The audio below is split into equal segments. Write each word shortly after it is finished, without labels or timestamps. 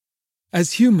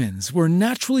As humans, we're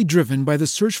naturally driven by the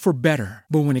search for better.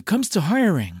 But when it comes to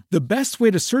hiring, the best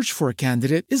way to search for a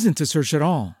candidate isn't to search at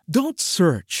all. Don't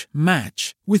search,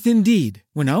 match with Indeed.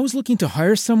 When I was looking to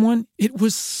hire someone, it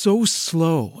was so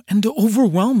slow and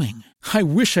overwhelming. I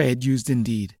wish I had used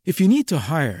Indeed. If you need to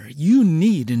hire, you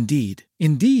need Indeed.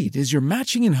 Indeed is your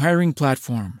matching and hiring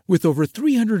platform with over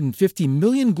 350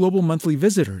 million global monthly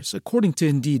visitors, according to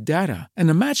Indeed data, and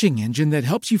a matching engine that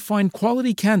helps you find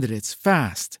quality candidates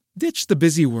fast. Ditch the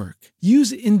busy work.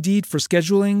 Use Indeed for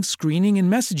scheduling, screening,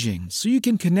 and messaging so you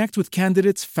can connect with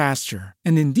candidates faster.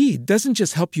 And Indeed doesn't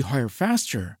just help you hire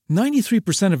faster.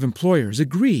 93% of employers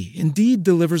agree Indeed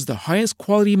delivers the highest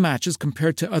quality matches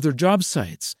compared to other job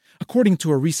sites, according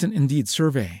to a recent Indeed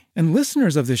survey. And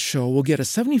listeners of this show will get a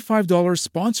 $75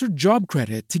 sponsored job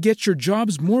credit to get your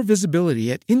jobs more visibility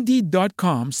at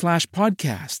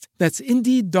Indeed.com/podcast. That's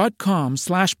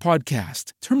Indeed.com/podcast.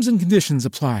 Terms and conditions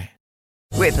apply.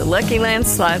 With the Lucky Land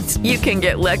Slots, you can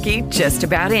get lucky just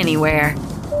about anywhere.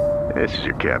 This is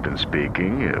your captain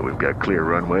speaking. We've got clear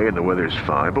runway and the weather's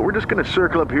fine, but we're just going to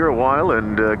circle up here a while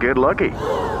and get lucky.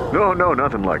 No,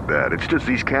 nothing like that. It's just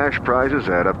these cash prizes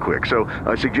add up quick. So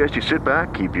I suggest you sit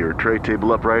back, keep your tray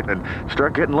table upright, and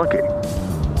start getting lucky.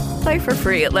 Play for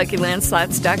free at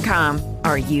LuckyLandSlots.com.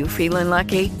 Are you feeling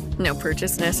lucky? No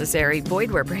purchase necessary.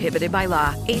 Void where prohibited by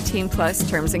law. 18+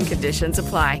 terms and conditions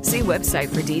apply. See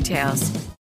website for details.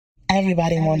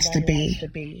 Everybody wants to be,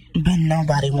 but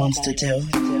nobody wants to do.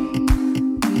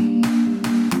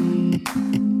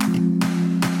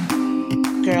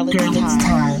 Girl, it's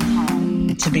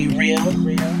time to be real,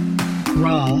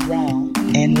 raw,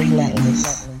 and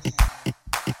relentless.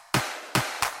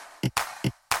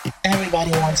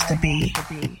 Everybody wants to be,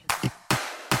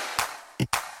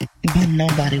 but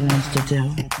nobody wants to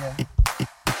do.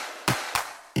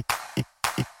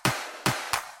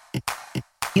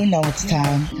 You know it's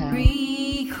time.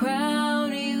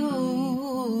 Recrown you.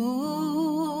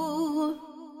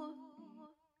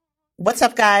 What's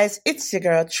up, guys? It's your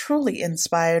girl, Truly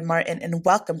Inspired Martin, and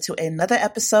welcome to another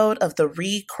episode of the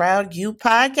Recrowd You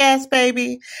podcast,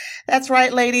 baby. That's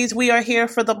right, ladies. We are here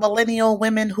for the millennial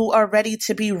women who are ready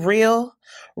to be real,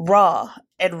 raw,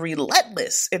 and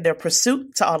relentless in their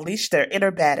pursuit to unleash their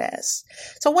inner badass.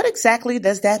 So what exactly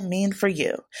does that mean for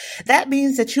you? That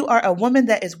means that you are a woman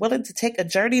that is willing to take a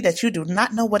journey that you do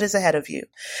not know what is ahead of you.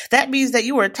 That means that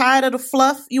you are tired of the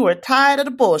fluff, you are tired of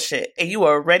the bullshit, and you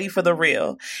are ready for the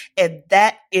real. And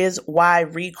that is why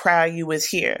Recrowd You is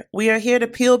here. We are here to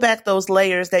peel back those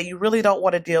layers that you really don't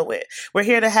want to deal with. We're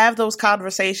here to have those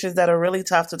conversations that are really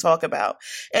tough to talk about.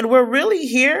 And we're really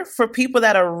here for people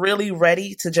that are really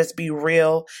ready to just be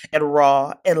real and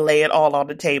raw and lay it all on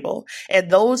the table. And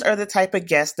those are the type of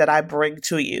guests that I bring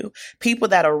to you. People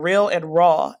that are real and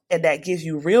raw and that give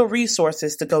you real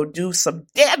resources to go do some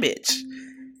damage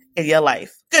in your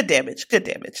life. Good damage.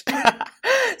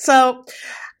 So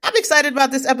I'm excited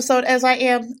about this episode, as I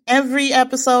am every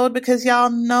episode, because y'all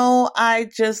know I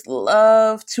just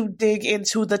love to dig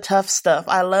into the tough stuff.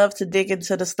 I love to dig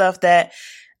into the stuff that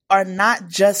are not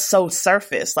just so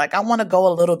surface. Like, I want to go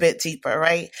a little bit deeper,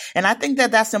 right? And I think that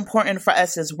that's important for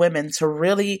us as women to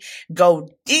really go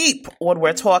deep when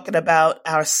we're talking about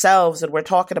ourselves and we're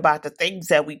talking about the things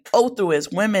that we go through as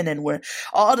women and we're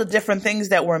all the different things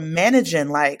that we're managing.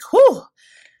 Like, whew.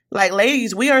 Like,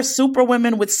 ladies, we are super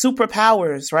women with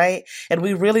superpowers, right? And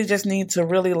we really just need to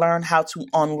really learn how to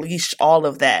unleash all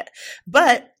of that.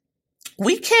 But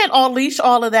we can't unleash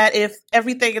all of that if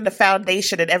everything in the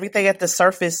foundation and everything at the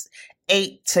surface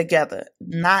ain't together,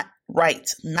 not right,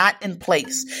 not in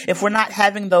place. If we're not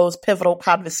having those pivotal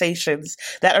conversations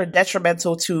that are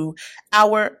detrimental to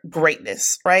our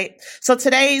greatness, right? So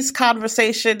today's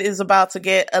conversation is about to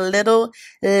get a little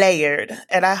layered,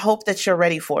 and I hope that you're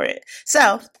ready for it.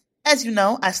 So, as you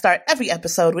know, I start every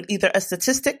episode with either a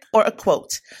statistic or a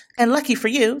quote. And lucky for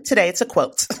you, today it's a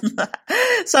quote.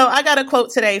 So I got a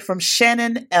quote today from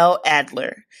Shannon L.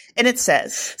 Adler. And it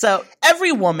says, so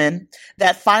every woman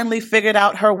that finally figured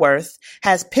out her worth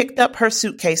has picked up her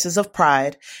suitcases of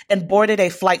pride and boarded a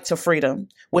flight to freedom,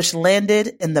 which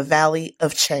landed in the Valley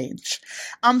of Change.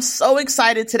 I'm so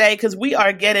excited today because we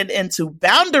are getting into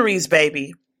boundaries,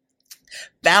 baby.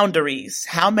 Boundaries.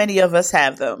 How many of us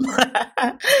have them?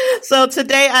 So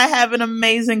today I have an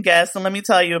amazing guest, and let me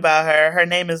tell you about her. Her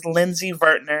name is Lindsay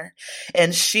Vertner,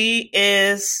 and she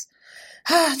is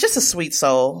just a sweet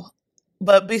soul.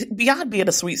 But beyond being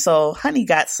a sweet soul, honey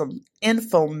got some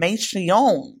information.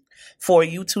 for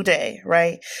you today,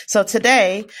 right? So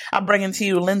today I'm bringing to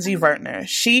you Lindsay Vertner.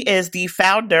 She is the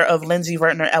founder of Lindsay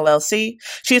Vertner LLC.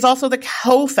 She is also the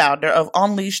co-founder of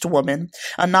Unleashed Woman,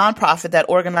 a nonprofit that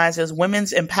organizes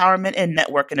women's empowerment and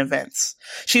networking events.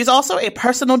 She's also a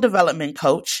personal development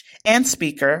coach and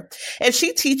speaker, and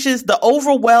she teaches the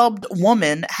overwhelmed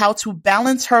woman how to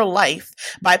balance her life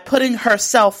by putting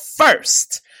herself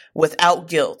first without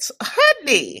guilt.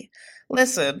 Honey,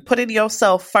 listen, putting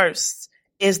yourself first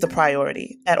is the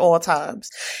priority at all times.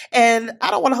 And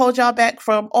I don't want to hold y'all back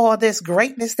from all this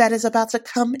greatness that is about to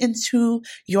come into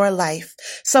your life.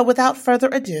 So without further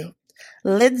ado,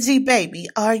 Lindsay, baby,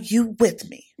 are you with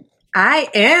me? I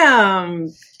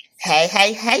am. Hey.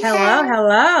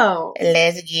 Hello.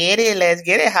 Let's get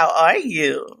it. How are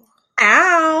you?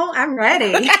 Ow, I'm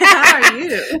ready. How are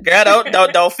you? Girl,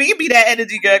 don't feed me that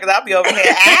energy, girl, because I'll be over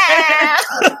here.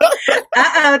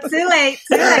 Too late.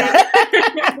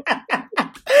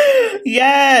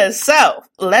 Yes. So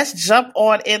let's jump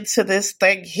on into this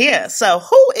thing here. So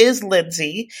who is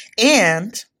Lindsay?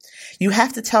 And you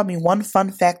have to tell me one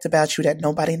fun fact about you that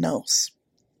nobody knows.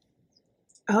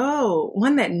 Oh,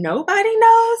 one that nobody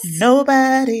knows?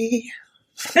 Nobody.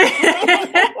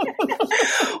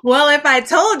 Well, if I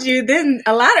told you, then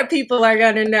a lot of people are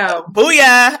going to know.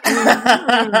 Booyah.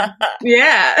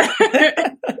 Yeah.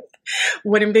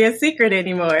 Wouldn't be a secret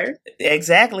anymore.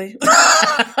 Exactly.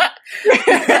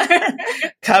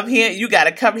 Come here. You got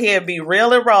to come here and be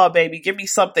real and raw, baby. Give me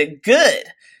something good.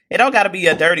 It don't got to be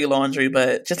your dirty laundry,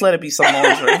 but just let it be some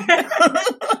laundry.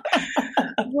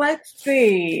 Let's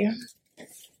see.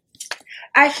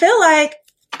 I feel like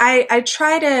I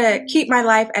try to keep my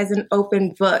life as an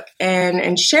open book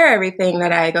and share everything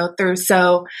that I go through.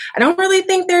 So I don't really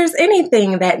think there's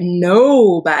anything that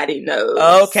nobody knows.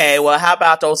 Okay, well, how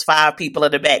about those 5 people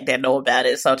in the back that know about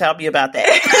it? So tell me about that.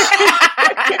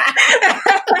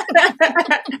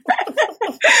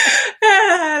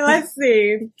 Let's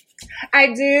see.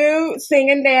 I do sing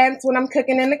and dance when I'm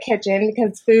cooking in the kitchen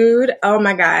because food, oh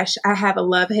my gosh, I have a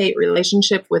love-hate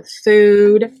relationship with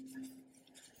food.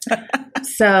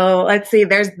 So let's see,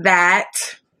 there's that.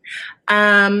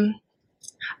 I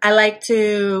like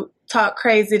to talk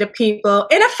crazy to people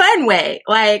in a fun way.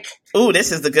 Like, ooh,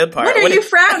 this is the good part. What are you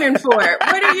frowning for?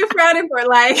 What are you frowning for?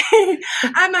 Like,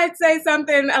 I might say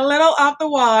something a little off the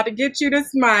wall to get you to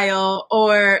smile,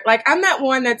 or like, I'm that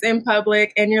one that's in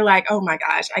public and you're like, oh my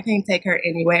gosh, I can't take her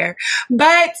anywhere.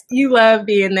 But you love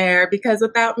being there because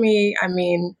without me, I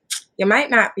mean, you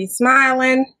might not be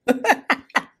smiling.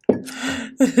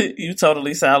 You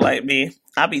totally sound like me.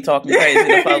 I be talking crazy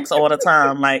to folks all the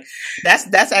time. Like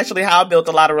that's actually how I built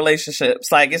a lot of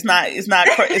relationships. Like it's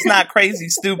not crazy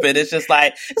stupid. It's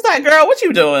like, girl, what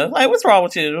you doing? Like, what's wrong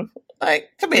with you? Like,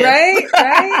 come here.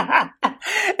 Right.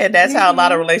 And that's how a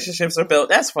lot of relationships are built.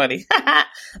 That's funny.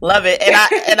 Love it.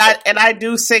 And I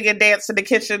do sing and dance in the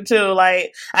kitchen too.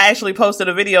 Like, I actually posted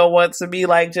a video once of me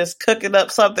like just cooking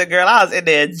up something, girl. I was in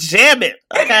there jamming.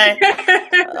 Okay.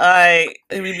 Like,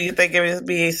 you be thinking it's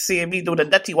me seeing me doing the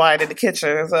nutty wine in the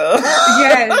kitchen. So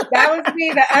yes, that was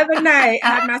me the other night. I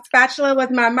had my spatula with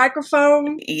my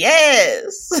microphone.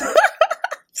 Yes.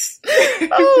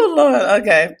 Oh Lord.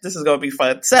 Okay. This is gonna be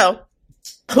fun. So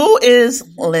who is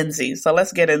Lindsay? So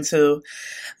let's get into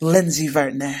Lindsay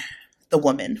Vertner, the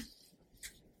woman.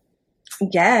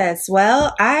 Yes.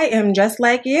 Well, I am just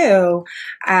like you.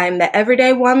 I'm the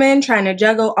everyday woman trying to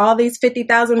juggle all these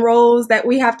 50,000 roles that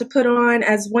we have to put on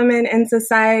as women in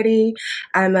society.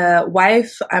 I'm a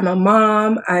wife. I'm a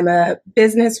mom. I'm a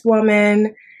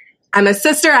businesswoman. I'm a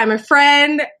sister. I'm a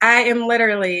friend. I am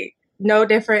literally no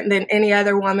different than any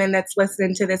other woman that's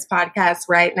listening to this podcast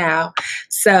right now.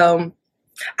 So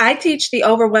I teach the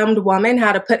overwhelmed woman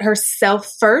how to put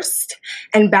herself first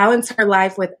and balance her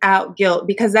life without guilt,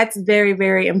 because that's very,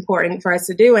 very important for us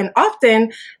to do. And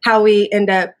often how we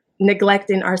end up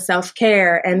neglecting our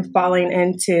self-care and falling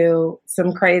into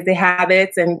some crazy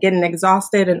habits and getting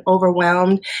exhausted and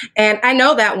overwhelmed. And I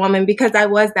know that woman because I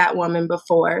was that woman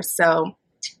before. So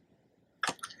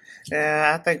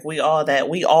yeah, I think we all that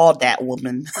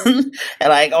woman, and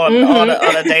like on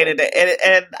a day to day.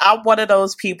 And I'm one of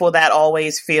those people that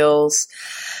always feels.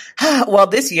 Well,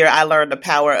 this year I learned the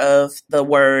power of the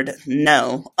word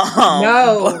no.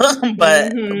 No,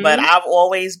 but I've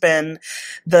always been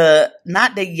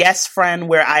not the yes friend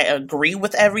where I agree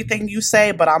with everything you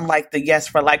say, but I'm like the yes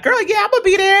friend, like, girl, yeah, I'm gonna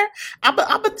be there. I'm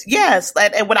a yes.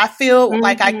 And when I feel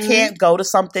like I can't go to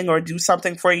something or do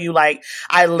something for you, like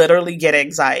I literally get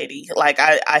anxiety. Like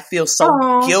I feel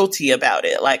so guilty about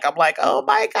it. Like I'm like, oh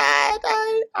my God,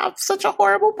 I'm such a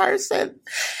horrible person.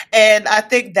 And I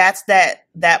think that's that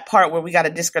that part where we got to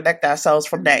disconnect ourselves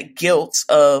from that guilt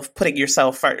of putting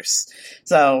yourself first.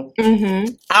 So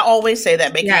I always say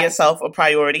that making yourself a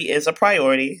priority is a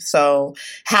priority. So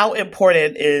how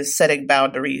important is setting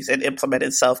boundaries and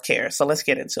implementing self-care? So let's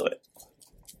get into it.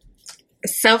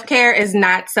 Self-care is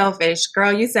not selfish.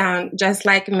 Girl, you sound just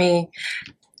like me.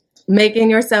 Making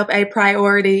yourself a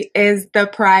priority is the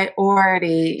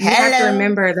priority. You have to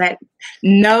remember that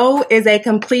no is a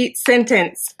complete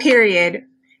sentence, period.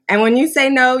 And when you say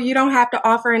no, you don't have to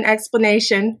offer an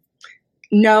explanation.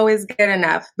 No is good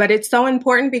enough. But it's so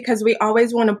important because we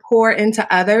always want to pour into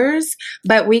others,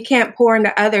 but we can't pour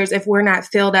into others if we're not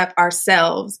filled up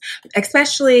ourselves.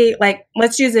 Especially, like,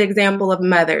 let's use the example of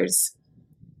mothers.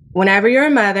 Whenever you're a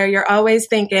mother, you're always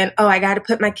thinking, oh, I got to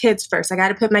put my kids first. I got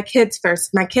to put my kids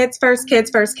first. My kids first,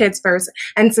 kids first, kids first.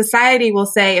 And society will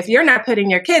say, if you're not putting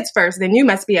your kids first, then you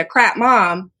must be a crap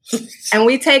mom. And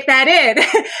we take that in.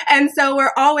 And so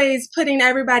we're always putting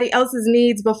everybody else's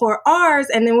needs before ours.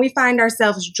 And then we find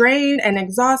ourselves drained and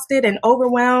exhausted and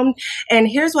overwhelmed. And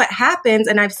here's what happens.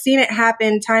 And I've seen it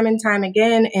happen time and time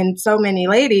again in so many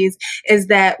ladies, is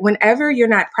that whenever you're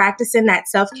not practicing that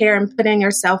self-care and putting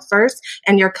yourself first,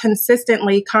 and you're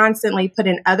constantly, constantly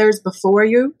putting others before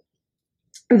you,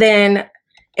 then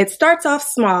it starts off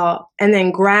small, and then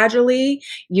gradually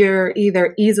you're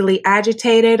either easily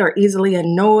agitated or easily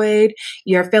annoyed.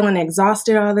 You're feeling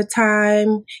exhausted all the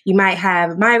time. You might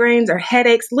have migraines or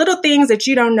headaches, little things that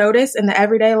you don't notice in the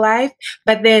everyday life.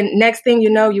 But then next thing you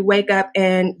know, you wake up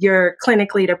and you're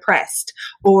clinically depressed,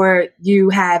 or you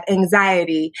have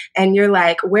anxiety, and you're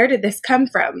like, where did this come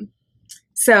from?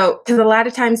 So, because a lot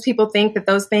of times people think that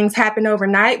those things happen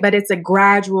overnight, but it's a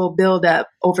gradual buildup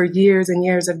over years and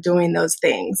years of doing those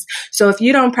things. So if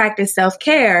you don't practice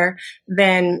self-care,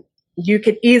 then you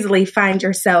could easily find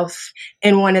yourself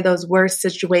in one of those worst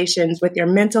situations with your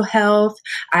mental health.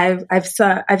 I've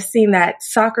seen that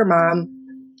soccer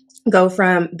mom go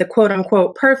from the quote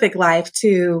unquote perfect life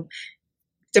to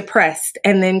depressed,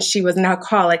 and then she was an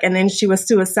alcoholic, and then she was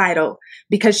suicidal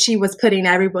because she was putting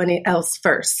everybody else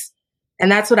first.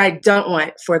 And that's what I don't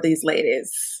want for these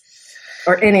ladies,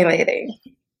 or any lady.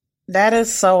 That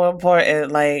is so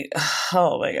important. Like,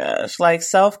 oh my gosh, like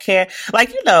self-care,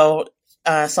 like,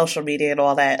 social media and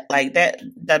all that, like that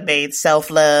made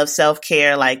self-love,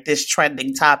 self-care, like this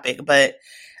trending topic. But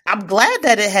I'm glad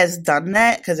that it has done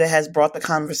that, because it has brought the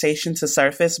conversation to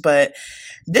surface. But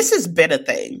this has been a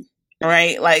thing.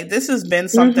 Right? Like, this has been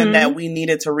something that we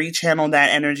needed to rechannel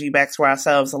that energy back to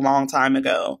ourselves a long time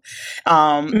ago.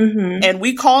 And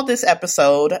we called this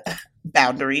episode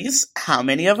Boundaries. How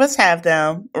many of us have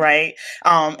them? Right?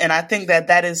 And I think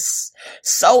that is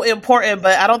so important,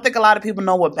 but I don't think a lot of people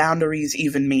know what boundaries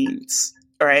even means.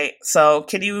 Right? So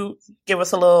can you give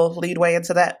us a little leadway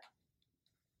into that?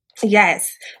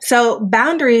 Yes. So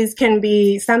boundaries can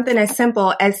be something as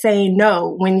simple as saying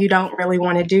no when you don't really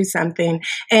want to do something.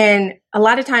 And a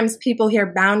lot of times people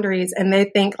hear boundaries and they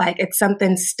think like it's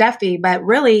something stuffy, but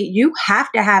really you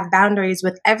have to have boundaries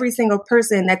with every single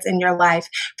person that's in your life,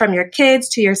 from your kids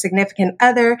to your significant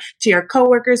other, to your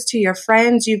coworkers, to your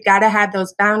friends. You've got to have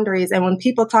those boundaries. And when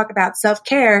people talk about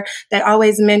self-care, they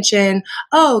always mention,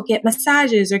 oh, get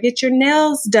massages or get your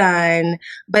nails done.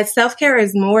 But self-care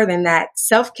is more than that.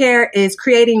 Self-care is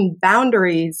creating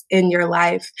boundaries in your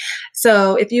life.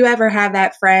 So if you ever have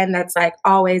that friend that's like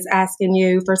always asking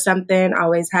you for something,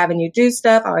 always having you do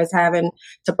stuff, always having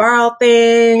to borrow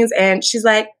things, and she's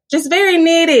like just very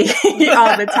needy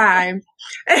all the time,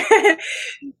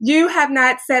 you have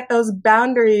not set those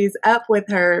boundaries up with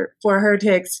her for her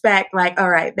to expect, like, all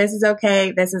right, this is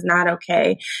okay, this is not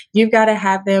okay. You've got to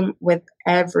have them with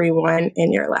everyone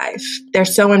in your life. They're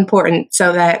so important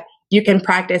so that you can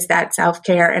practice that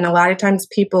self-care. And a lot of times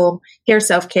people hear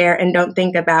self-care and don't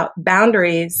think about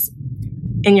boundaries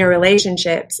in your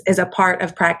relationships is a part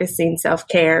of practicing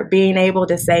self-care, being able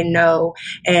to say no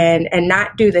and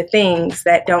not do the things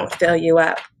that don't fill you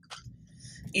up.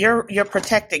 You're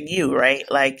protecting you, right?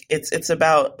 Like it's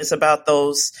about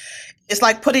those, it's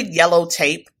like putting yellow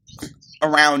tape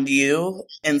around you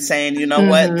and saying, you know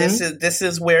what, this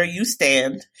is where you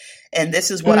stand. And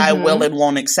this is what I will and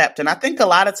won't accept. And I think a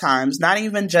lot of times, not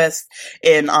even just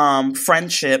in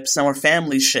friendships or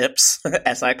family ships,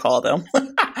 as I call them,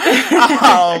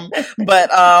 but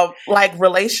like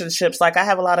relationships. Like I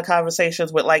have a lot of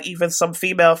conversations with like even some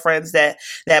female friends that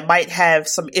might have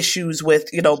some issues with,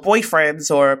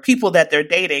 boyfriends or people that they're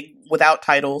dating without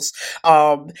titles.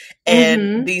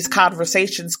 And these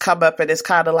conversations come up and it's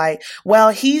kind of like, well,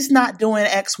 he's not doing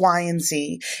X, Y, and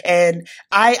Z. And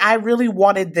I really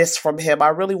wanted this from him. I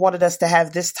really wanted us to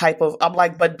have this type of, I'm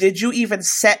like, but did you even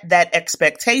set that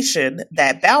expectation,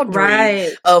 that boundary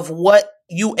of what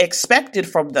you expected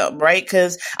from them, right?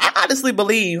 Because I honestly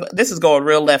believe, this is going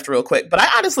real left real quick, but I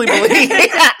honestly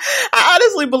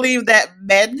believe that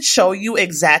men show you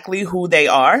exactly who they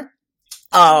are.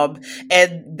 And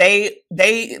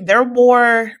they're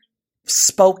more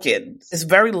spoken. It's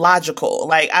very logical.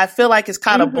 Like, I feel like it's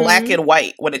kind of black and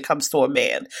white when it comes to a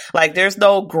man. Like, there's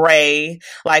no gray.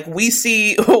 Like, when we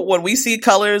see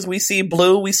colors, we see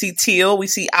blue, we see teal, we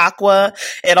see aqua,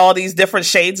 and all these different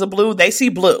shades of blue. They see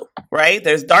blue, right?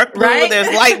 There's dark blue, and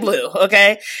there's light blue,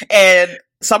 okay? And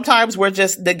sometimes we're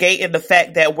just negating the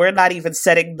fact that we're not even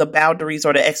setting the boundaries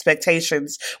or the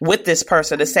expectations with this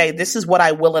person to say, this is what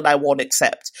I will and I won't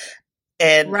accept.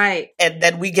 And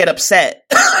then we get upset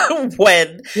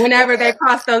whenever they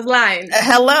cross those lines.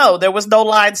 Hello, there was no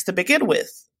lines to begin with.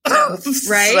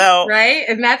 Right.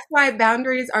 And that's why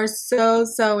boundaries are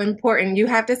so important. You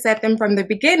have to set them from the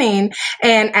beginning.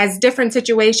 And as different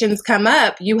situations come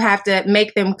up, you have to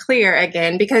make them clear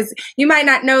again, because you might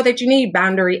not know that you need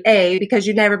boundary A because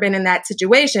you've never been in that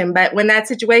situation. But when that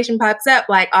situation pops up,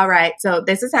 like, all right, so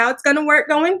this is how it's going to work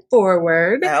going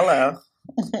forward. Hello.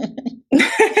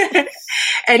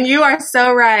 And you are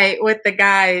so right with the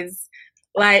guys.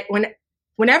 Like,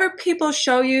 whenever people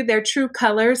show you their true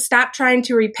colors, stop trying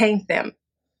to repaint them.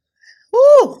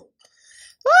 Ooh,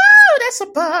 that's a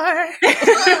bar.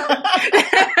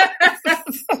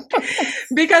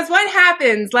 Because what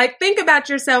happens, like, think about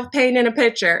yourself painting a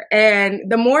picture, and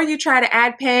the more you try to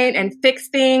add paint and fix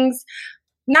things,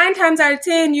 9 times out of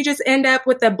 10, you just end up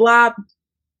with a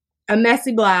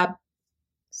messy blob.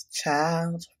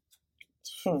 Child.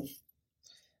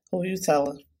 Who you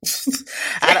telling?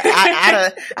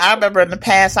 I remember in the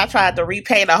past, I tried to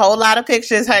repaint a whole lot of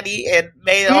pictures, honey, and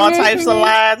made all types of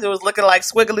lines. It was looking like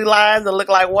squiggly lines. It looked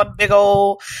like one big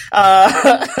old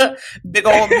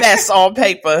mess on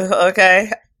paper. Okay.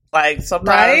 Like,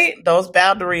 sometimes those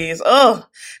boundaries, girl,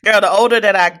 the older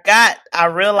that I got, I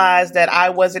realized that I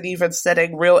wasn't even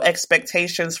setting real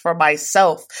expectations for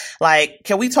myself. Like,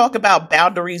 can we talk about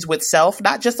boundaries with self?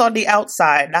 Not just on the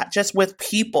outside, not just with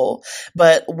people,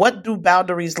 but what do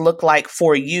boundaries look like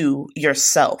for you,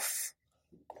 yourself?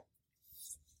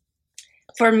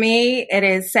 For me, it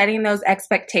is setting those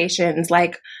expectations.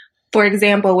 Like, for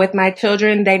example, with my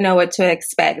children, they know what to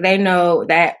expect. They know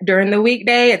that during the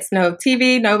weekday, it's no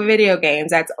TV, no video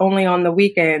games. That's only on the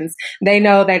weekends. They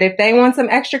know that if they want some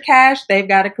extra cash, they've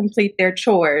got to complete their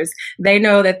chores. They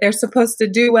know that they're supposed to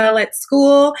do well at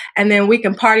school, and then we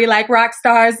can party like rock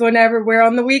stars whenever we're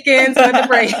on the weekends or the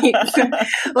breaks.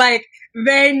 Like,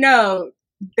 they know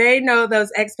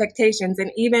those expectations.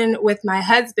 And even with my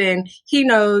husband, he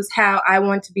knows how I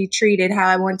want to be treated, how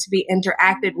I want to be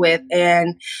interacted with.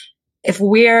 And if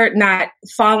we're not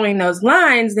following those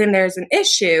lines, then there's an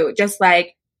issue. Just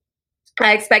like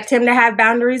I expect him to have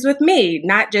boundaries with me,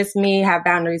 not just me have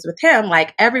boundaries with him.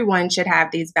 Like, everyone should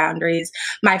have these boundaries.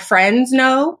 My friends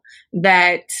know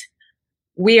that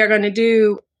we are going to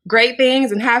do great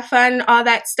things and have fun, all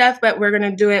that stuff, but we're going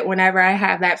to do it whenever I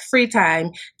have that free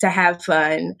time to have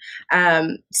fun.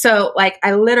 So, like,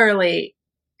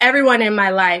 everyone in my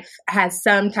life has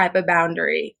some type of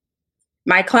boundary.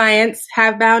 My clients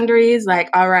have boundaries. Like,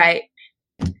 all right,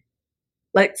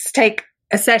 let's take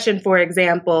a session, for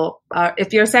example.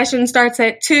 If your session starts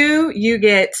at 2, you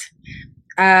get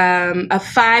a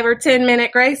 5 or 10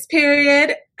 minute grace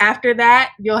period. After that,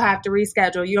 you'll have to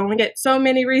reschedule. You only get so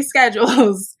many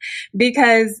reschedules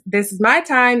because this is my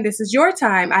time. This is your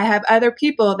time. I have other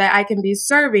people that I can be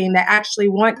serving that actually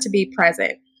want to be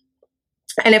present.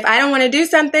 And if I don't want to do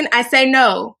something, I say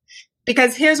no.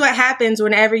 Because here's what happens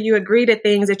whenever you agree to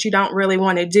things that you don't really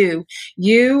want to do.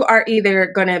 You are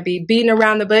either going to be beating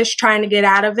around the bush trying to get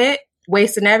out of it,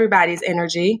 wasting everybody's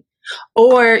energy,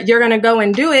 or you're going to go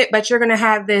and do it, but you're going to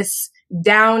have this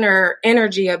downer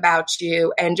energy about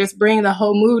you and just bring the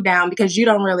whole mood down because you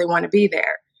don't really want to be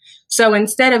there. So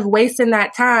instead of wasting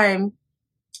that time,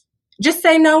 just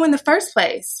say no in the first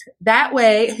place. That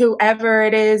way, whoever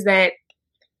it is that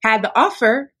had the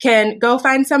offer can go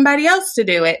find somebody else to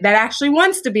do it that actually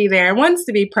wants to be there and wants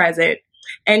to be present.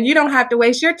 And you don't have to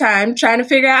waste your time trying to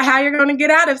figure out how you're going to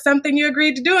get out of something you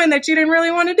agreed to doing that you didn't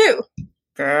really want to do.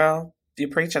 Girl, you're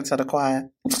preaching to the choir.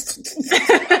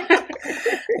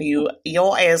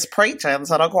 Your ass preaching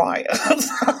to the choir.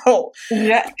 So,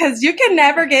 Yeah, because you can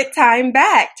never get time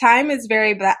back. Time is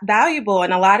very valuable,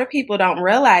 and a lot of people don't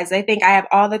realize. They think I have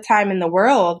all the time in the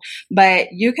world, but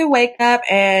you can wake up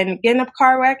and get in a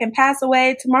car wreck and pass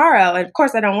away tomorrow. And of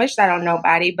course, I don't wish that on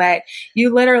nobody, but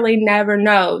you literally never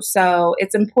know. So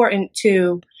it's important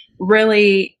to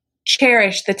really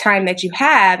cherish the time that you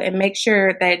have and make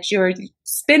sure that you're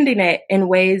spending it in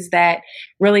ways that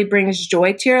really brings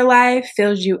joy to your life,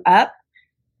 fills you up,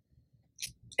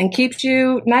 and keeps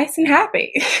you nice and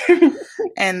happy.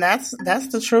 and that's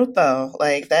the truth though.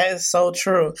 Like, that is so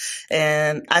true.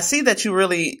 And I see that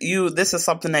this is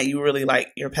something that you really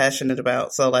like, you're passionate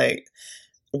about. So like,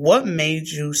 what made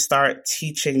you start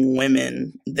teaching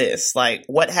women this? Like,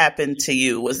 what happened to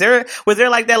you? Was there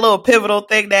like that little pivotal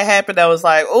thing that happened that was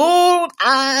like, oh,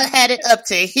 I had it up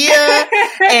to here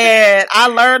and I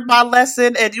learned my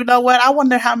lesson, and you know what? I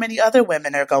wonder how many other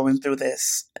women are going through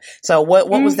this. So what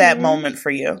was that moment for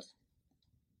you?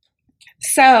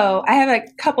 So I have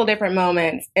a couple different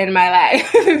moments in my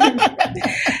life.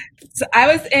 So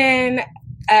I was in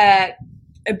a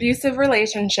abusive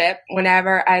relationship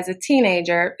whenever I was a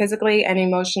teenager, physically and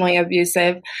emotionally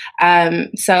abusive.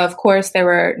 So of course there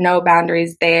were no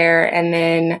boundaries there, and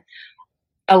then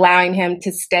allowing him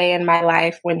to stay in my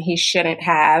life when he shouldn't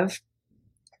have.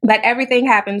 But everything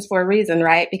happens for a reason,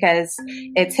 right? Because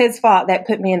it's his fault that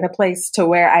put me in the place to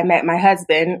where I met my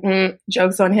husband.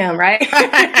 Joke's on him, right?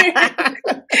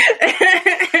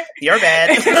 You're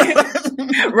bad.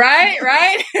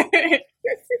 Right?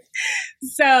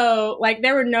 So, like,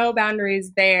 there were no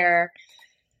boundaries there.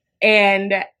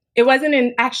 And it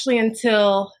wasn't actually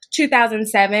until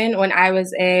 2007 when I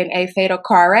was in a fatal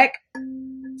car wreck.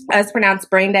 I was pronounced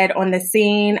brain dead on the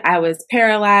scene. I was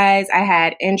paralyzed. I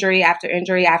had injury after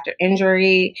injury after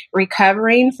injury.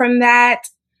 Recovering from that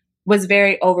was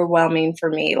very overwhelming for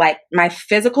me. Like, my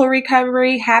physical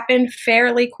recovery happened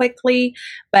fairly quickly,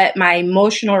 but my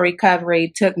emotional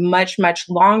recovery took much, much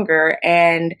longer.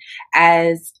 And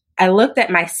as I looked at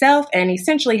myself and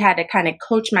essentially had to kind of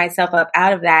coach myself up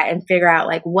out of that and figure out,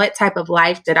 like, what type of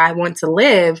life did I want to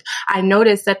live? I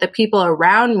noticed that the people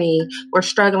around me were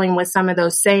struggling with some of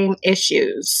those same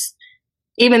issues,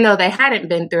 even though they hadn't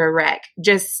been through a wreck.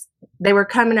 Just, they were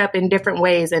coming up in different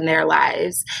ways in their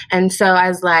lives. And so I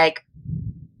was like,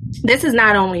 this is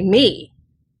not only me.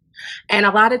 And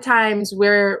a lot of times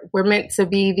we're meant to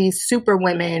be these super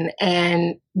women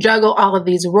and juggle all of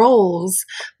these roles,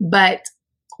 but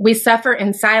we suffer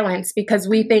in silence because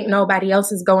we think nobody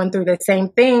else is going through the same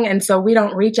thing. And so we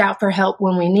don't reach out for help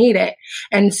when we need it.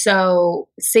 And so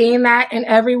seeing that in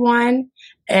everyone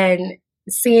and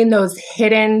seeing those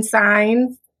hidden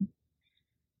signs,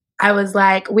 I was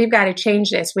like, we've got to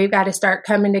change this. We've got to start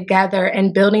coming together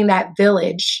and building that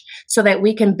village so that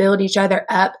we can build each other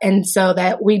up, and so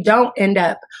that we don't end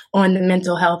up on the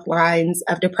mental health lines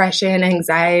of depression,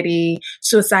 anxiety,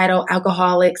 suicidal,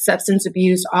 alcoholic, substance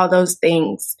abuse, all those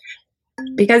things,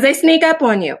 because they sneak up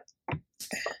on you.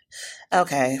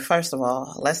 Okay, first of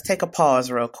all, let's take a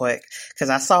pause real quick, because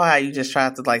I saw how you just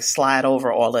tried to like slide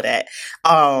over all of that.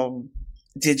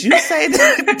 Did you say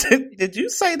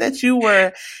that you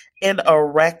were in a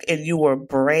wreck and you were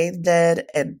brain dead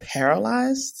and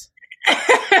paralyzed?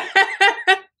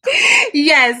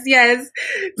 Yes.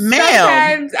 Ma'am.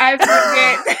 Sometimes I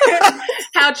forget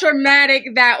how traumatic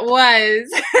that was.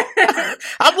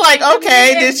 I'm like,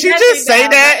 okay, did she just say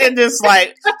that and just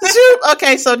like, shoot,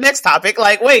 okay, so next topic.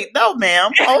 Like, wait, no,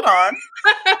 ma'am, hold on.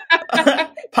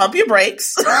 Pump your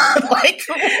brakes. Like,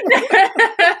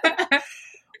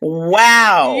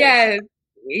 wow.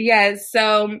 Yes.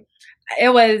 So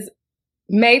it was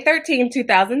May 13,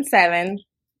 2007.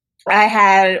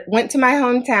 I went to my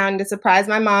hometown to surprise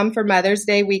my mom for Mother's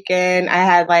Day weekend. I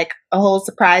had like a whole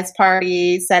surprise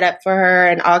party set up for her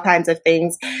and all kinds of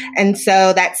things. And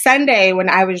so that Sunday when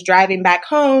I was driving back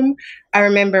home, I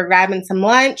remember grabbing some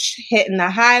lunch, hitting the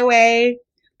highway.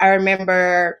 I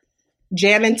remember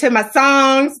jamming to my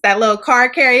songs, that little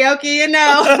car karaoke, you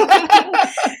know.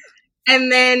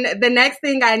 And then the next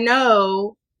thing I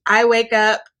know, I wake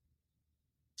up.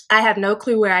 I have no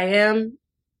clue where I am.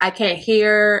 I can't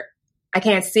hear. I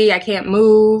can't see. I can't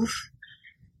move.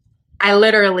 I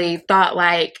literally thought,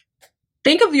 like,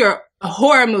 think of a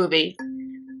horror movie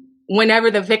whenever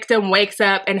the victim wakes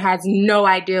up and has no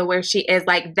idea where she is.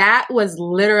 Like, that was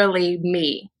literally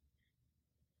me.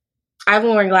 I've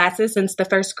worn glasses since the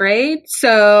first grade.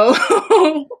 So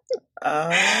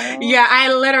yeah,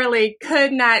 I literally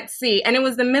could not see. And it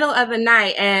was the middle of the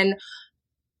night. And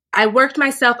I worked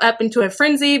myself up into a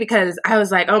frenzy because I was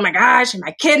like, oh my gosh, am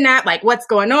I kidnapped? Like, what's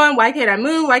going on? Why can't I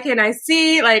move? Why can't I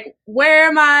see? Like, where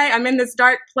am I? I'm in this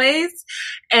dark place.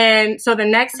 And so the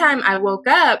next time I woke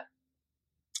up,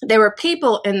 there were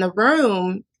people in the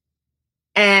room,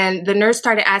 and the nurse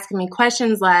started asking me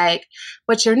questions like,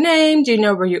 what's your name? Do you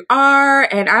know where you are?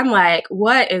 And I'm like,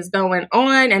 what is going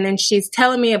on? And then she's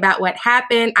telling me about what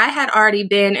happened. I had already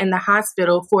been in the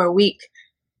hospital for a week.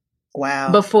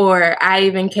 Wow. Before I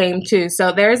even came to.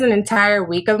 So there's an entire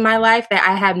week of my life that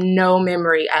I have no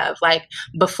memory of. Like,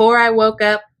 before I woke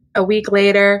up a week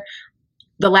later,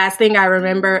 the last thing I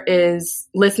remember is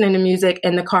listening to music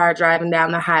in the car driving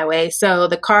down the highway. So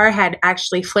the car had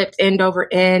actually flipped end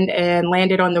over end and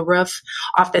landed on the roof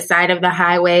off the side of the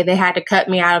highway. They had to cut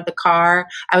me out of the car.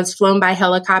 I was flown by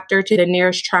helicopter to the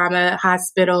nearest trauma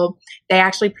hospital. They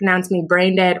actually pronounced me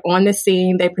brain dead on the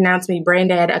scene. They pronounced me brain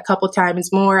dead a couple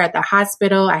times more at the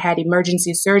hospital. I had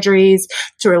emergency surgeries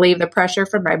to relieve the pressure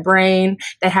from my brain.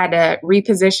 They had to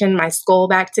reposition my skull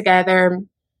back together.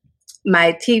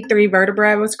 My T3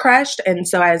 vertebra was crushed, and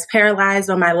so I was paralyzed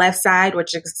on my left side,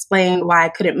 which explained why I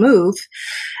couldn't move.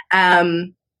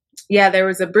 There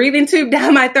was a breathing tube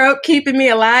down my throat keeping me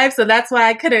alive, so that's why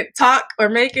I couldn't talk or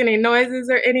make any noises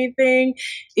or anything.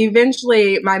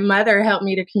 Eventually, my mother helped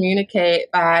me to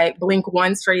communicate by blink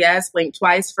once for yes, blink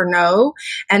twice for no,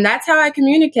 and that's how I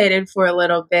communicated for a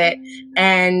little bit.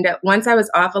 And once I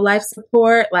was off of life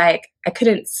support, like, I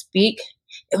couldn't speak.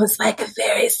 It was like a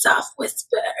very soft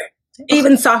whisper.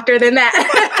 Even softer than that.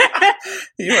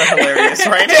 You are hilarious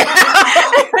right now.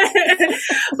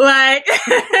 Like,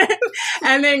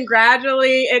 and then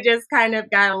gradually it just kind of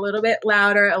got a little bit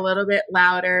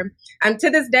louder. And to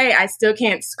this day, I still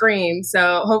can't scream.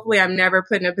 So hopefully I'm never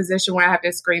put in a position where I have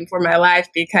to scream for my life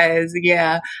because,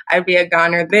 I'd be a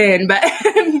goner then. But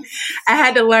I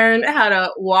had to learn how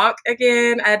to walk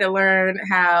again. I had to learn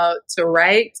how to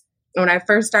write. When I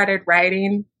first started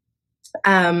writing,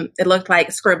 it looked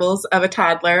like scribbles of a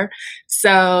toddler.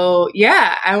 So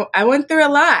I went through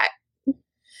a lot.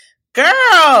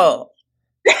 Girl.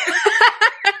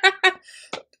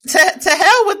 to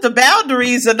hell with the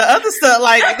boundaries and the other stuff.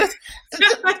 Like,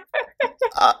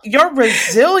 your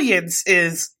resilience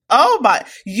is, oh my,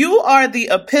 you are the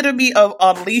epitome of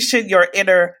unleashing your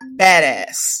inner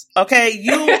badass. Okay.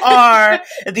 You are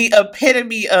the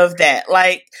epitome of that.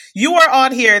 Like, you are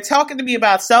on here talking to me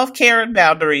about self-care and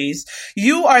boundaries.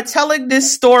 You are telling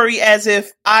this story as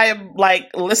if I am like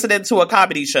listening to a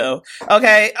comedy show.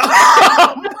 Okay.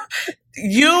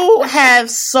 You have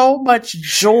so much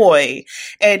joy,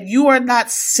 and you are not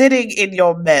sitting in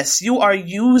your mess. You are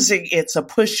using it to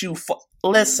push you.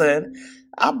 Listen,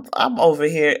 I'm over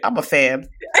here. I'm a fan.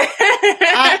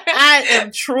 I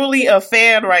am truly a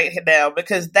fan right now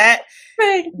because that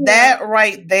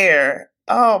right there.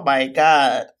 Oh my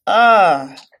God.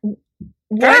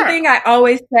 One thing I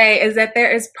always say is that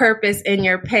there is purpose in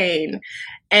your pain,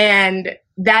 and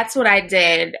that's what I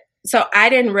did. So I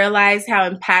didn't realize how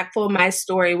impactful my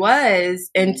story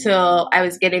was until I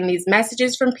was getting these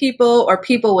messages from people, or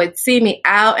people would see me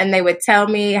out and they would tell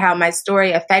me how my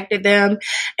story affected them.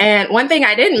 And one thing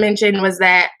I didn't mention was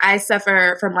that I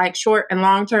suffer from like short and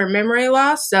long-term memory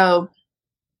loss. So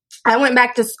I went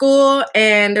back to school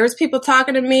and there was people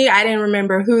talking to me. I didn't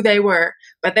remember who they were,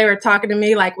 but they were talking to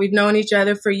me like we've known each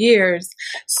other for years.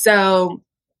 So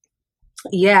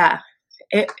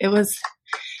it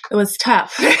was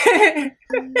tough,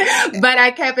 but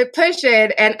I kept it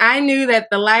pushing, and I knew that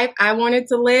the life I wanted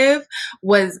to live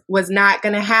was not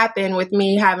going to happen with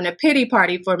me having a pity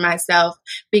party for myself,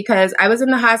 because I was in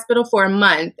the hospital for a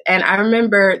month, and I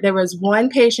remember there was one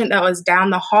patient that was down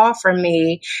the hall from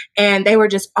me, and they were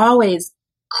just always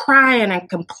crying and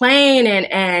complaining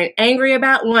and angry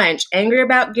about lunch, angry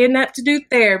about getting up to do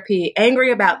therapy,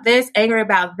 angry about this, angry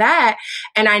about that.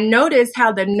 And I noticed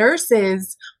how the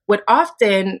nurses would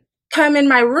often come in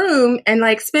my room and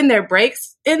like spend their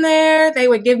breaks in there. They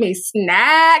would give me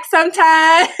snacks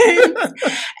sometimes.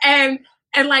 and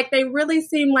like they really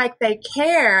seem like they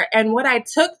care. And what I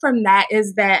took from that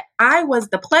is that I was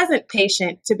the pleasant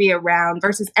patient to be around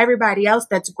versus everybody else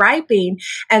that's griping.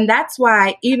 And that's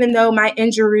why, even though my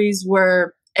injuries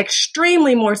were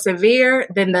extremely more severe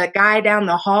than the guy down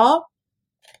the hall,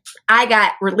 I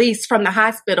got released from the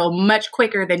hospital much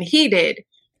quicker than he did.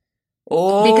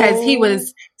 Because he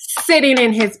was sitting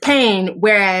in his pain,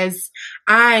 whereas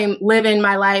I'm living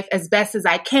my life as best as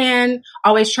I can,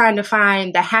 always trying to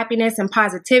find the happiness and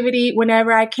positivity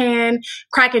whenever I can,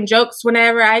 cracking jokes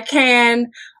whenever I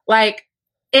can. Like,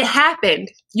 it happened.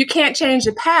 You can't change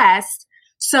the past.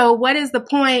 So what is the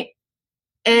point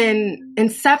in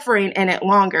suffering in it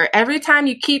longer. Every time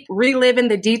you keep reliving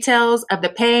the details of the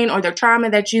pain or the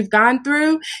trauma that you've gone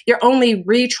through, you're only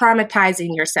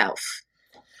re-traumatizing yourself.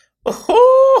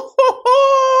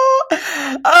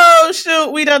 Oh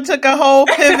shoot, we done took a whole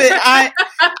pivot. I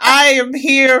am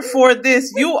here for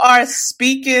this. You are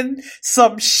speaking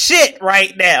some shit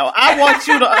right now. I want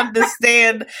you to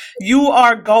understand you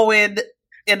are going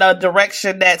in a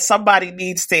direction that somebody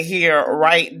needs to hear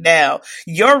right now.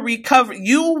 Your recovery,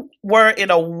 you were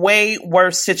in a way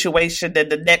worse situation than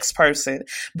the next person,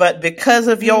 but because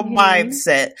of your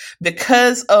mindset,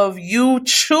 because of you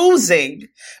choosing,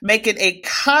 making a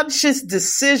conscious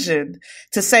decision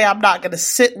to say, I'm not going to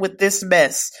sit with this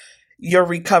mess, your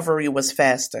recovery was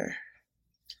faster.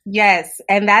 Yes.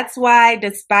 And that's why,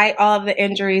 despite all of the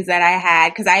injuries that I had,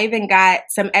 because I even got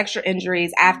some extra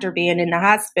injuries after being in the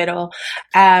hospital,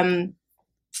 I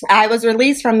was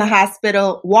released from the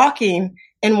hospital walking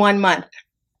in 1 month.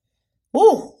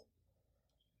 Ooh.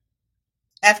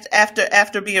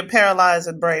 After being paralyzed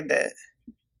and brain dead.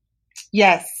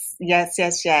 Yes.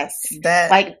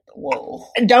 That, like, whoa.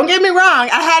 Don't get me wrong.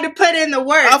 I had to put in the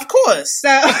work. Of course.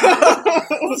 So,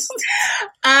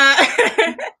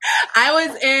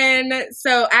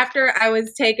 so after I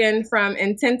was taken from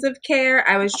intensive care,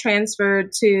 I was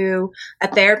transferred to a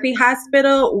therapy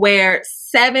hospital where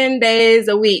 7 days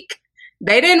a week,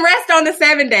 they didn't rest on the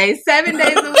 7 days, 7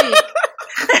 days a week.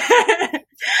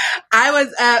 I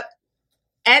was up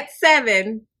at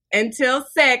 7 until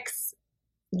 6.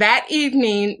 That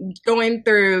evening, going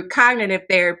through cognitive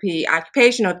therapy,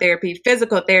 occupational therapy,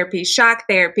 physical therapy, shock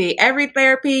therapy, every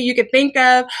therapy you could think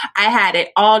of, I had it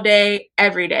all day,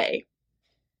 every day.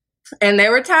 And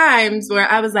there were times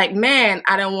where I was like, man,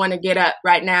 I don't want to get up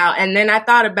right now. And then I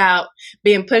thought about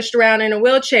being pushed around in a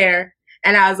wheelchair.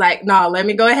 And I was like, no, let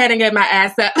me go ahead and get my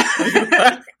ass up.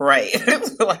 Right.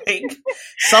 Like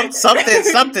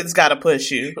something's got to push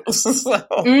you. So.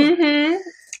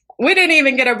 We didn't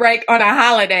even get a break on a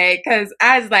holiday because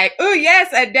I was like, oh,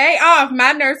 yes, a day off.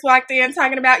 My nurse walked in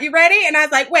talking about, you ready? And I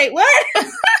was like, wait, what?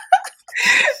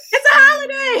 It's a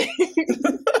holiday.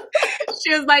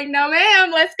 She was like, no, ma'am,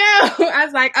 let's go. I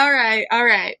was like, all right.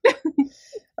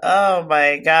 Oh,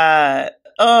 my God.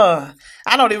 Oh,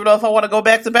 I don't even know if I want to go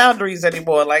back to boundaries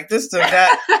anymore. Like this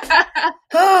got.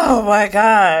 Oh, my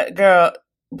God, girl.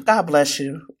 God bless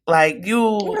you. Like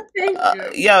you,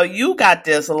 you got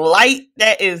this light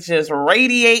that is just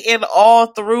radiating all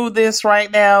through this right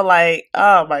now. Like,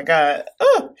 oh my God.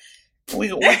 We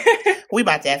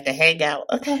about to have to hang out.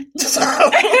 Okay.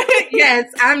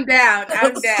 Yes, I'm down.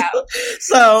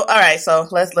 So, all right. So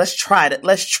let's try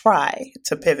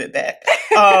to pivot back.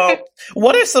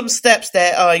 What are some steps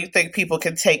that you think people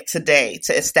can take today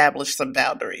to establish some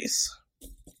boundaries?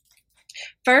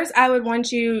 First, I would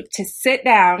want you to sit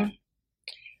down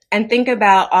and think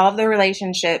about all of the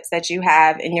relationships that you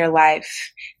have in your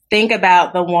life. Think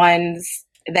about the ones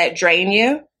that drain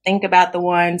you. Think about the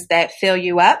ones that fill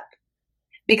you up.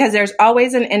 Because there's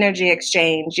always an energy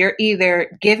exchange. You're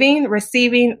either giving,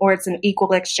 receiving, or it's an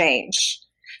equal exchange.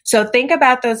 So think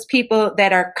about those people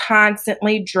that are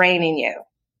constantly draining you,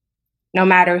 no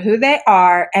matter who they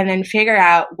are, and then figure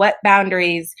out what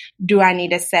boundaries do I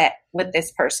need to set with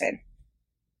this person.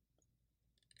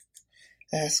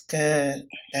 That's good.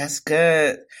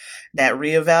 That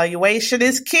reevaluation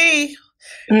is key.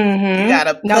 Mm-hmm. You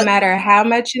gotta no matter how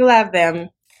much you love them.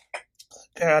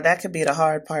 Girl, that could be the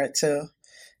hard part too.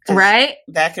 Right?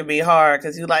 That can be hard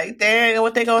because you're like, dang,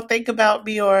 what they gonna think about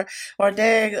me, or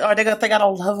dang, are they gonna think I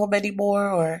don't love them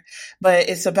anymore? But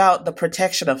it's about the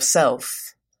protection of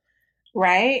self.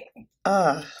 Right?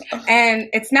 And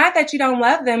it's not that you don't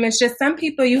love them. It's just some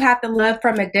people you have to love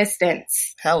from a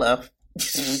distance. Hello.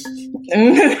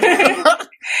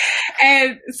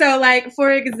 And so, like, for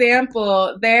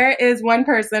example, there is one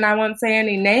person, I won't say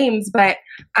any names, but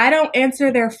I don't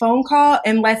answer their phone call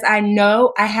unless I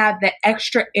know I have the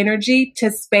extra energy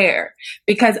to spare.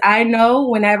 Because I know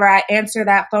whenever I answer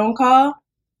that phone call,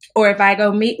 or if I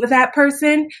go meet with that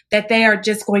person, that they are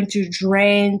just going to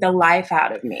drain the life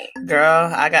out of me.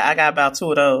 Girl, I got about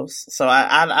 2 of those. So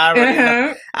I already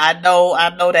know. I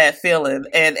know that feeling.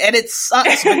 And it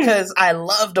sucks because I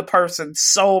love the person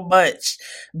so much.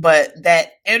 But that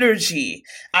energy,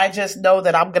 I just know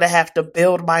that I'm going to have to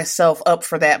build myself up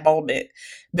for that moment.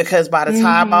 Because by the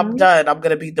time I'm done, I'm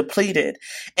going to be depleted.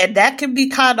 And that can be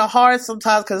kind of hard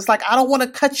sometimes because it's like, I don't want to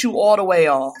cut you all the way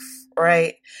off.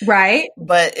 right? Right.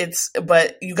 But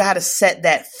you got to set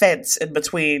that fence in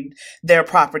between their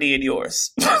property and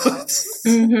yours.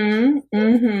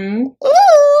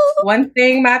 One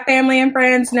thing my family and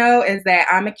friends know is that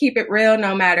I'm going to keep it real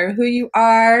no matter who you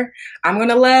are. I'm going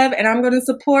to love and I'm going to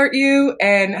support you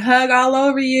and hug all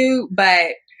over you.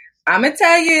 But I'm going to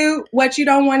tell you what you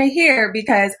don't want to hear,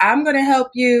 because I'm going to help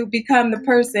you become the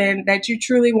person that you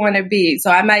truly want to be. So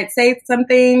I might say some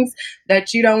things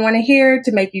that you don't want to hear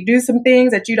to make you do some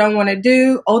things that you don't want to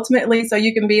do, ultimately, so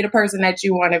you can be the person that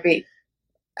you want to be.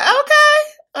 Okay.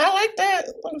 I like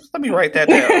that. Let me write that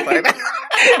down.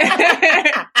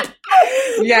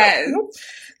 Yes.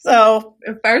 So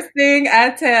the first thing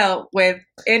I tell with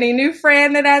any new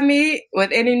friend that I meet, with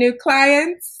any new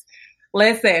clients,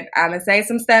 listen, I'm going to say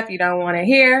some stuff you don't want to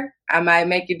hear. I might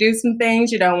make you do some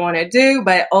things you don't want to do,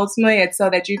 but ultimately it's so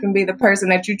that you can be the person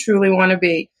that you truly want to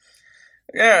be.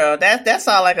 Girl, that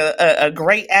sounds like a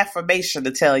great affirmation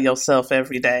to tell yourself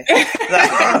every day.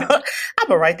 I'm going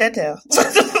to write that down.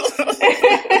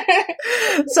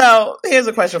 So here's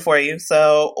a question for you.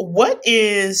 So what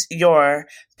is your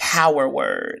power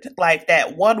word? Like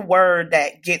that one word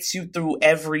that gets you through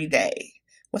every day.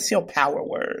 What's your power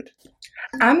word?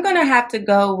 I'm going to have to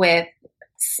go with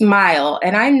smile.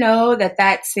 And I know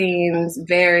that seems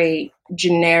very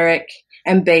generic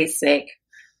and basic,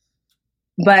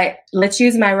 but let's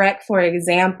use my rec for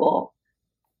example.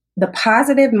 The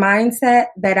positive mindset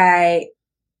that I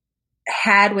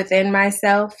had within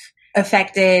myself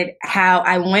affected how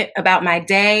I went about my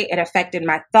day. It affected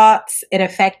my thoughts. It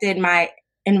affected my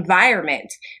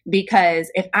environment, because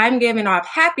if I'm giving off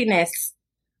happiness,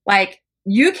 like,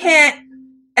 you can't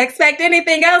expect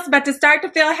anything else but to start to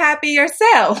feel happy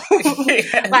yourself.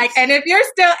 Yes. Like, and if you're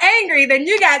still angry, then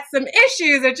you got some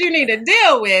issues that you need to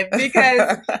deal with,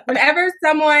 because whenever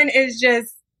someone is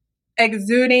just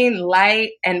exuding light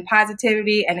and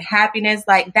positivity and happiness,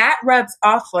 like, that rubs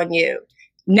off on you.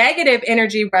 Negative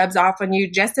energy rubs off on you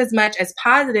just as much as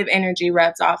positive energy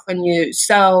rubs off on you.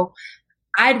 So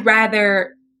I'd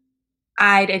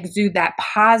exude that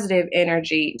positive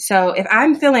energy. So if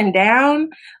I'm feeling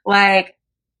down, like,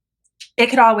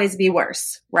 it could always be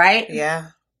worse, right? Yeah.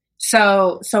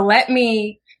 So let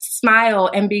me smile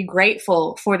and be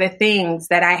grateful for the things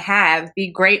that I have,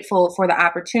 be grateful for the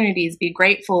opportunities, be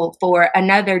grateful for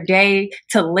another day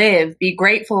to live, be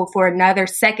grateful for another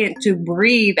second to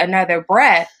breathe, another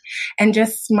breath, and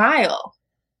just smile.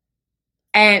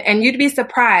 And you'd be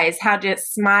surprised how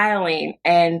just smiling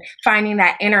and finding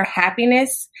that inner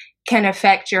happiness can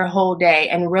affect your whole day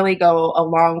and really go a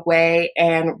long way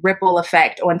and ripple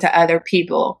effect onto other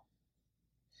people.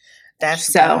 Good.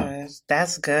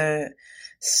 That's good.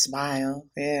 Smile.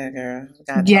 Yeah, girl.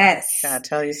 Gotta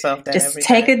tell yourself that just every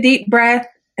take day. a deep breath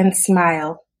and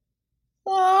smile.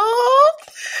 Oh,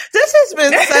 this has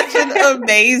been such an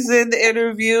amazing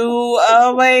interview.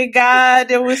 Oh my God,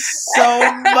 there was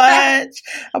so much.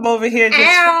 I'm over here just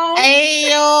Ow.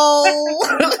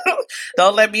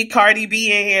 Don't let me Cardi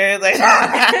B in here. Like, all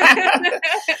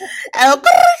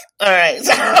right.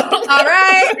 All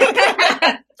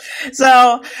right.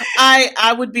 So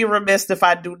I would be remiss if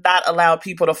I do not allow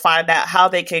people to find out how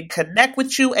they can connect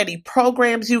with you, any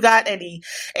programs you got, any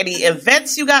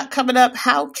events you got coming up.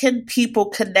 How can people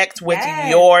connect with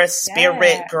your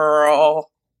spirit,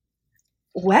 girl?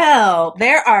 Well,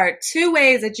 there are two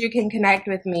ways that you can connect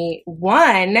with me.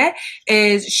 One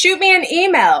is shoot me an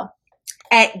email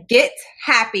at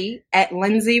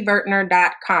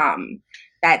gethappy@lindsayvertner.com.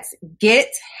 That's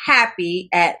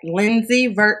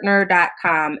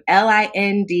gethappy@lindsayvertner.com.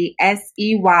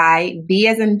 LINDSEY, V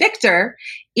as in Victor,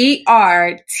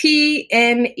 ERTNER.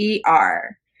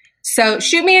 So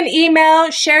shoot me an email,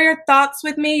 share your thoughts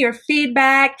with me, your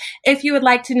feedback. If you would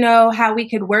like to know how we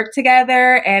could work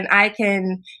together and I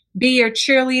can be your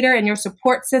cheerleader and your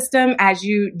support system as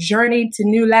you journey to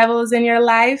new levels in your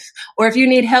life, or if you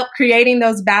need help creating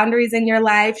those boundaries in your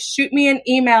life, shoot me an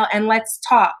email and let's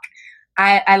talk.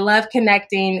 I love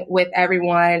connecting with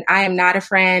everyone. I am not a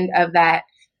friend of that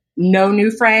no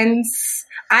new friends.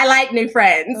 I like new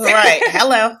friends. Right.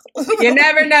 Hello. You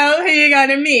never know who you're going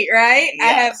to meet, right? Yes.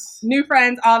 I have new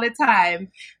friends all the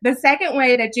time. The second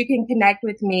way that you can connect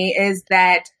with me is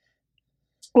that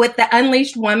with the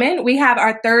Unleashed Woman, we have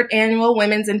our third annual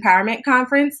Women's Empowerment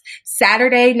Conference,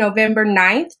 Saturday, November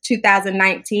 9th,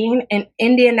 2019 in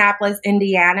Indianapolis,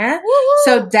 Indiana. Woo-hoo.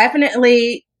 So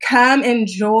definitely come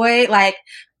enjoy, like,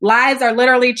 lives are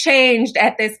literally changed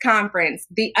at this conference.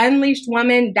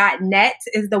 TheUnleashedWoman.net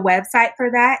is the website for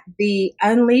that.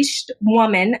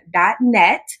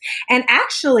 TheUnleashedWoman.net. And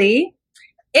actually,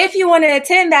 if you want to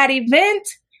attend that event,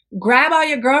 grab all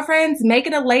your girlfriends, make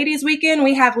it a ladies weekend.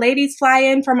 We have ladies fly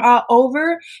in from all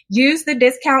over. Use the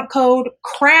discount code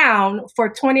CROWN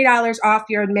for $20 off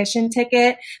your admission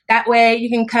ticket. That way you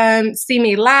can come see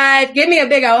me live. Give me a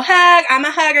big old hug. I'm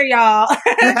a hugger, y'all.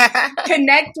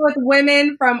 Connect with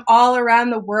women from all around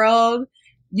the world.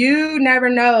 You never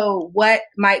know what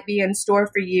might be in store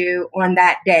for you on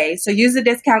that day. So use the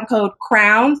discount code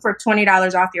CROWN for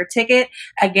 $20 off your ticket.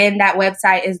 Again, that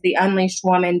website is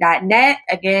theunleashedwoman.net.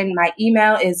 Again, my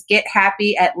email is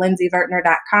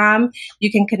gethappy@lindsayvertner.com.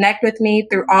 You can connect with me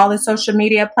through all the social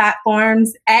media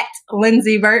platforms at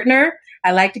Lindsay Vertner.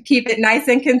 I like to keep it nice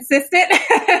and consistent.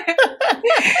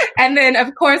 And then,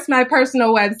 of course, my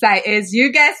personal website is, you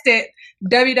guessed it,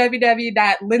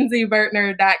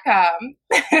 www.lindsayvertner.com.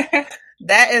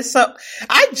 That is so.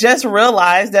 I just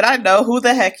realized that I know who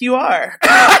the heck you are.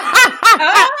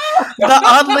 The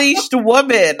Unleashed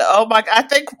Woman. Oh my! I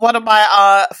think one of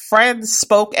my friends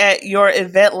spoke at your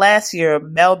event last year,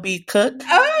 Mel B. Cook.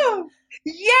 Oh,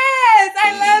 yes,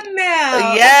 I love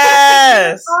Mel.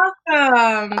 Yes,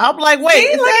 awesome. I'm like, wait,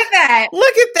 see, look at that!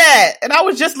 Look at that! And I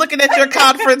was just looking at your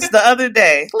conference the other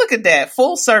day. Look at that,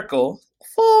 full circle.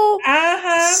 Full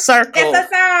circle. It's a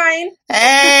sign.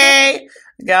 Hey,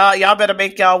 y'all better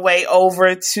make y'all way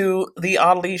over to the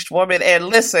Unleashed Woman. And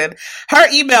listen, her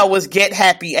email was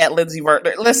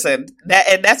gethappy@LindsayVertner. Listen,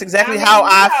 that's exactly how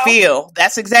I feel.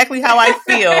 That's exactly how I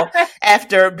feel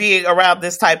after being around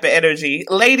this type of energy.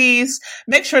 Ladies,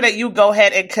 make sure that you go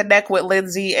ahead and connect with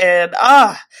Lindsay. And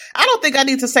I don't think I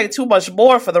need to say too much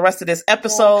more for the rest of this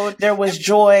episode. There was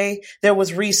joy, there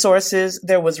was resources,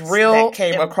 there was real that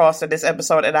came across in this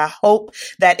episode. And I hope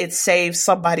that it saves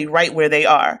somebody right where they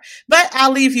are. But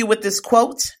I'll leave you with this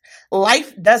quote.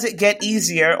 Life doesn't get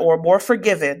easier or more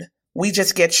forgiving. We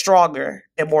just get stronger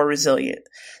and more resilient.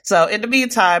 So in the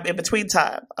meantime, in between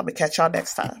time, I'm going to catch y'all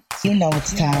next time. You know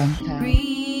it's time.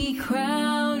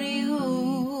 Recrown you.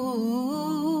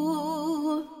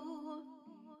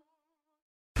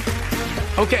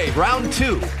 Okay, round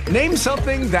two. Name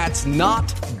something that's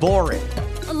not boring.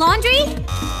 A laundry?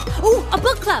 Ooh, a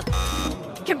book club.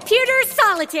 Computer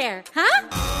solitaire, huh?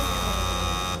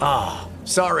 Ah,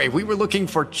 sorry, we were looking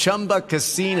for Chumba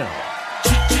Casino.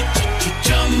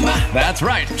 That's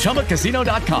right,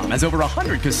 ChumbaCasino.com has over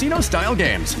 100 casino-style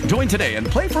games. Join today and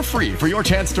play for free for your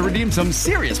chance to redeem some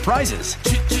serious prizes.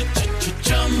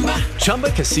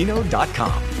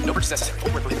 ChumbaCasino.com. No purchase necessary.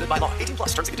 Void where prohibited by law.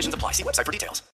 18+ terms and conditions apply. See website for details.